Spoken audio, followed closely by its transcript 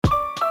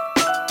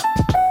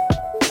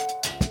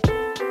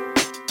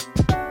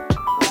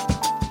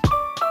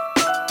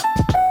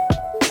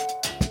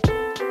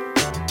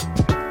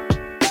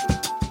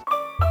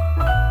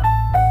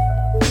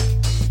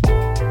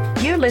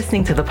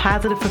listening to the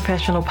Positive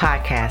Professional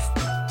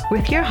Podcast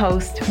with your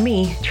host,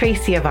 me,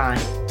 Tracy Yvonne.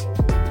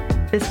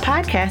 This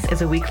podcast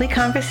is a weekly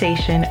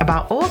conversation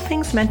about all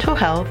things mental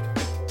health,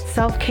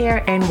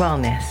 self-care, and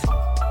wellness.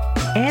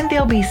 And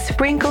there'll be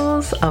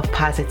sprinkles of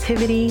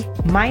positivity,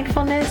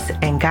 mindfulness,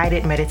 and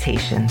guided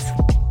meditations.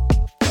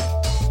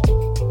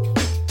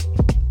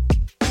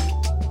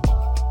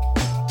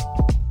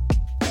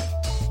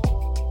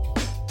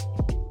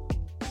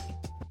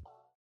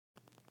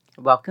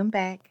 Welcome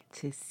back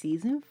to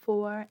Season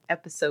 4,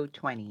 Episode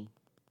 20.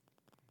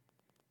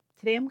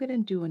 Today I'm going to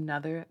do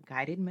another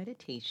guided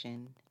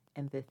meditation,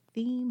 and the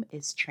theme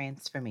is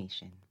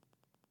transformation.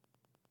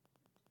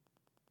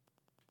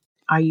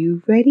 Are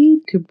you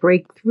ready to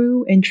break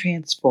through and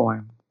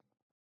transform?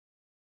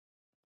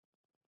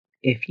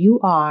 If you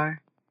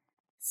are,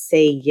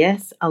 say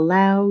yes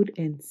aloud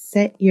and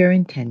set your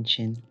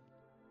intention.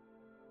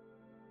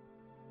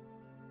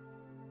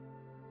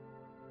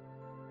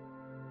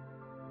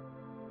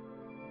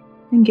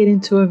 And get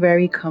into a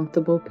very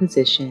comfortable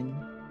position.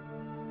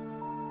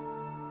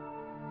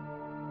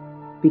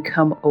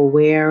 Become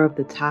aware of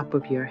the top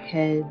of your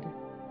head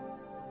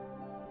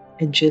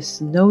and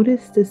just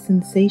notice the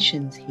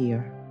sensations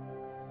here.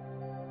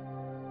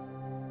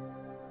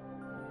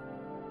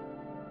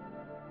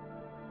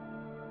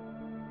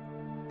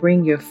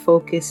 Bring your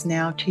focus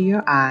now to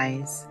your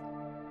eyes,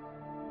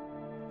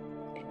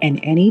 and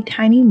any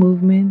tiny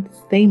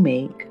movements they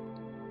make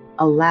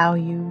allow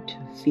you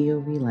to feel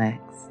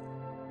relaxed.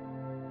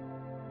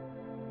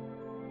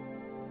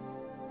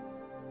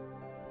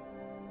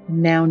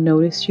 Now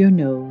notice your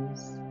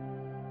nose,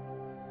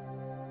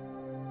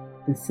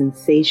 the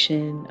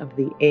sensation of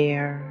the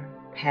air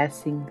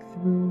passing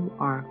through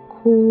are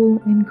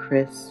cool and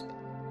crisp.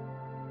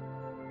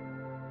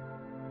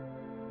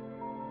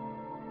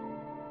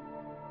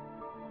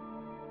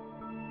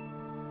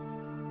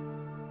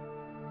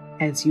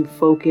 As you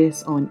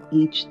focus on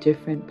each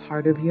different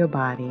part of your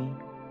body,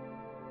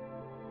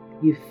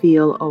 you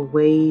feel a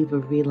wave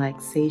of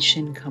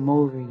relaxation come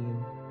over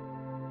you.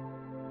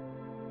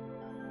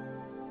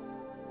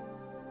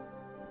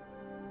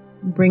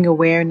 Bring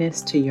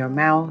awareness to your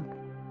mouth,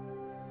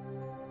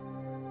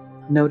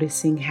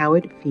 noticing how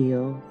it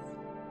feels.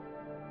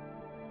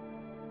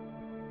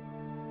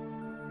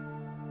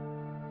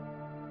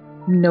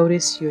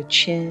 Notice your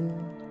chin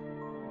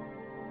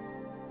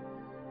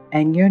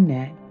and your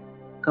neck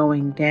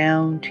going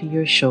down to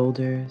your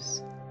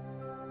shoulders.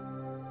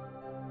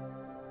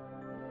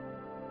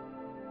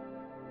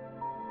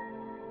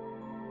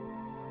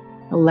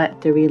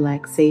 Let the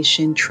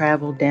relaxation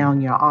travel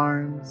down your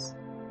arms,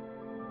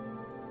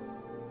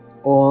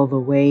 all the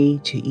way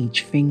to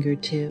each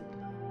fingertip.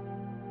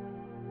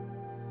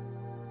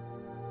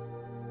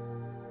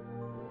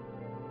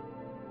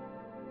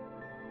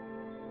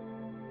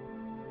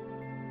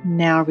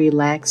 Now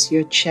relax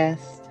your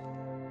chest,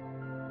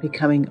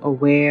 becoming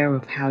aware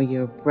of how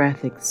your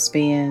breath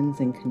expands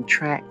and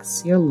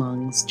contracts your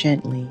lungs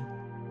gently.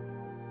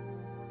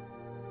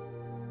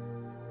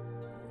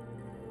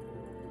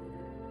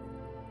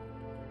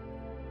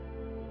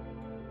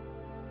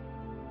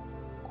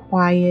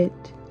 Quiet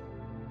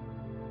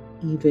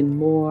even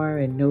more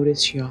and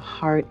notice your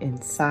heart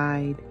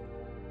inside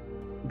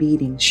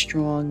beating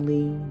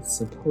strongly,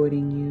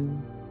 supporting you.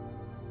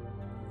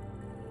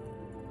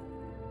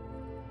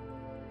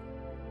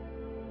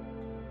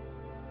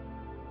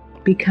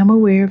 Become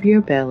aware of your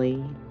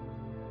belly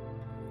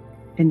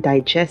and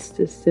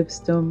digestive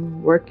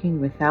system working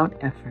without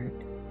effort.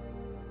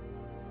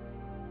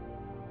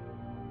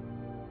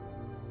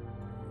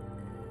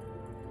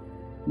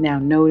 Now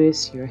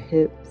notice your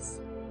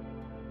hips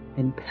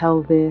and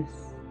pelvis,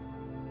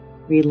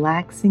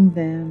 relaxing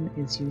them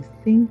as you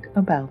think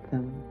about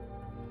them.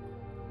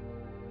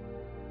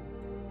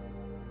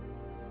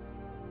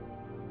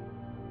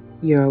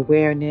 Your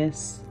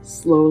awareness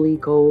slowly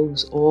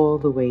goes all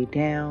the way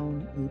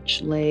down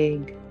each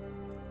leg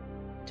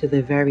to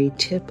the very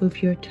tip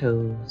of your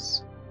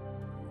toes.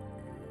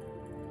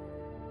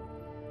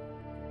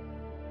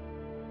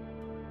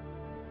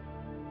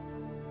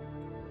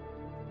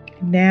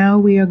 Now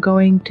we are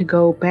going to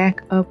go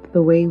back up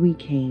the way we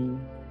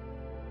came.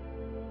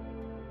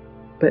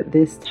 But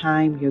this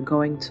time you're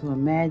going to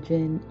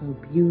imagine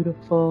a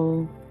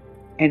beautiful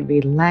and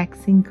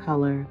relaxing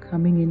color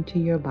coming into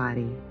your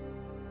body.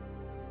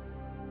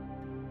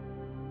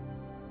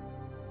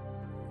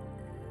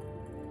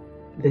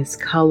 This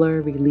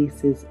color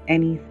releases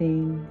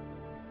anything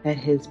that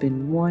has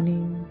been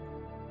wanting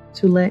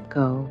to let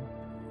go.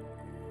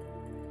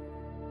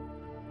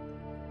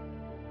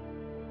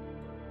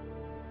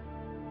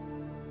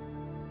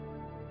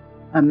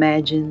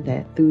 Imagine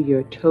that through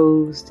your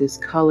toes this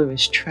color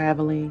is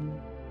traveling,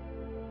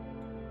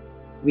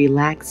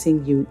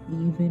 relaxing you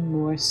even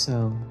more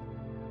so.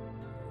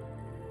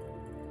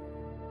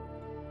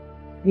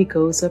 It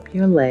goes up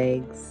your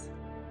legs,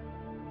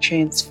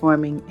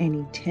 transforming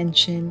any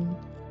tension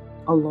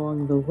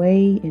along the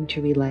way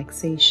into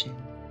relaxation.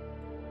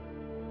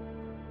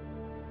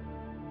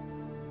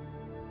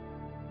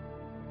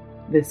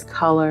 This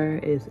color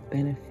is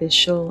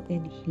beneficial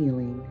and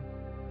healing.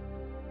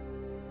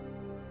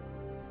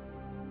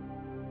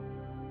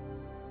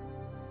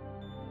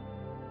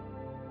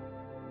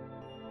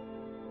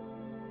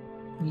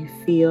 You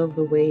feel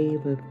the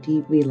wave of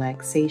deep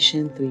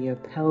relaxation through your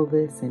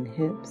pelvis and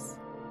hips,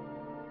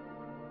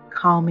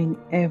 calming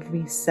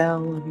every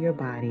cell of your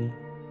body.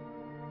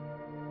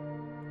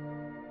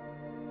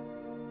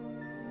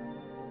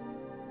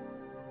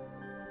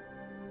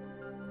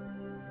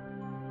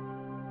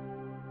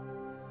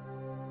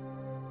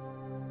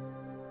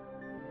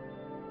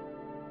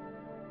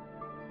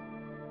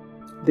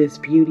 This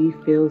beauty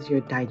fills your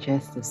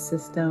digestive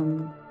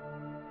system,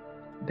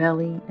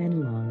 belly,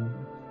 and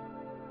lungs.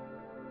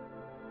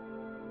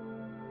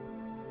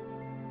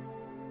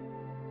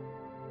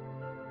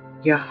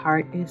 Your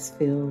heart is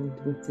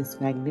filled with this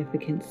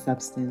magnificent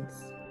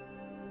substance,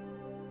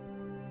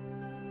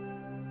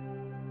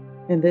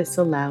 and this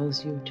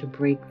allows you to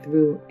break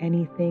through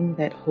anything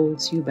that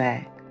holds you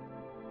back.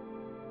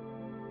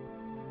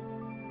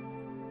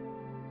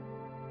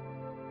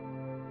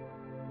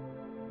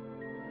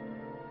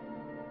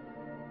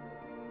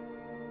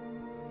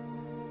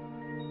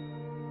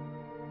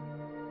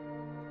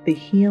 The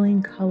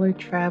healing color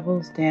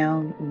travels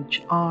down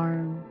each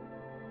arm,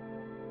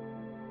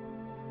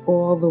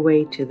 all the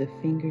way to the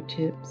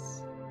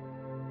fingertips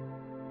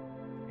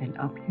and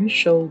up your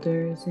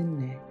shoulders and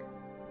neck.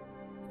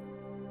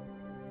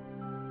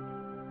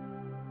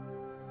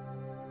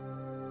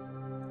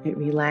 It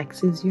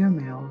relaxes your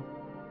mouth,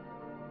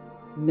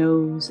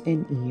 nose,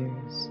 and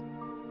ears.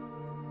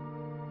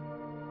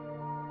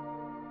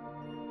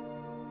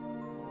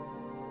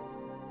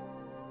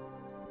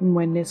 And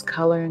when this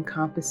color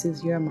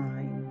encompasses your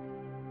mind,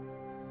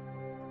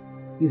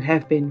 you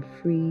have been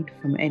freed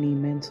from any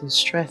mental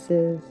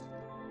stresses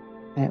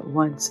that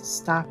once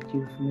stopped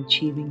you from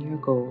achieving your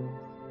goals.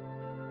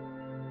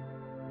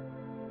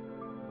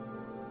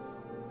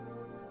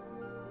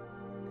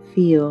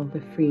 Feel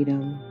the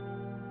freedom.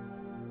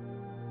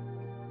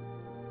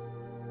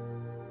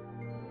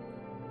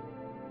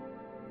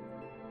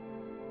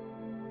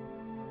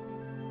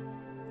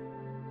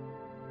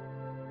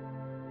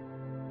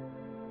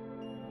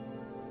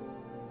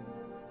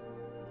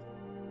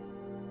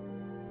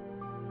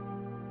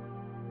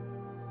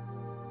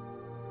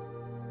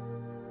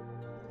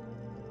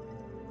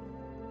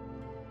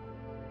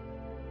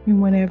 And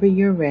whenever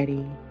you're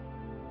ready,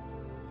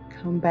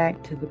 come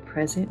back to the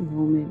present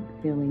moment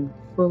feeling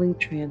fully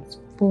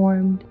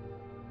transformed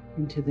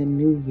into the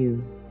new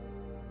you.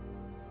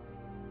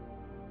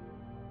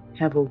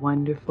 Have a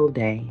wonderful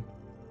day.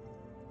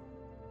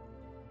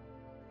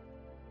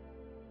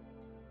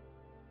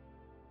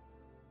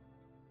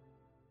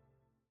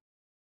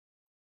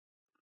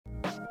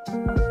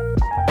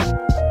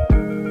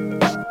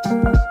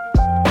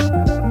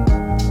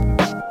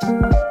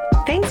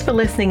 Thanks for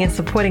listening and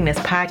supporting this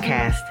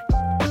podcast.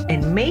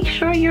 And make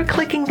sure you're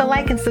clicking the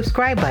like and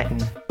subscribe button.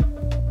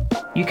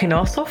 You can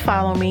also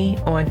follow me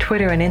on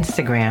Twitter and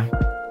Instagram.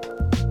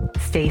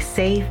 Stay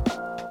safe,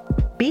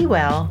 be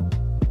well,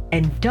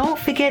 and don't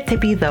forget to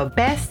be the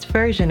best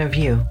version of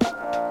you.